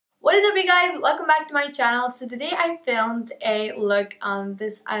What is up you guys, welcome back to my channel. So today I filmed a look on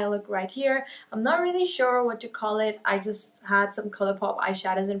this eye look right here. I'm not really sure what to call it. I just had some ColourPop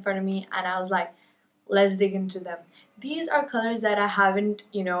eyeshadows in front of me and I was like, let's dig into them. These are colors that I haven't,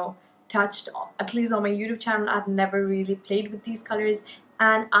 touched, at least on my YouTube channel. I've never really played with these colors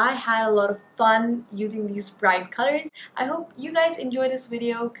and I had a lot of fun using these bright colors. I hope you guys enjoy this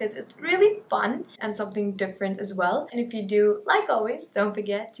video because it's really fun and something different as well. And if you do, like always, don't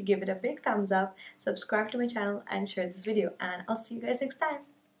forget to give it a big thumbs up, subscribe to my channel and share this video, and I'll see you guys next time.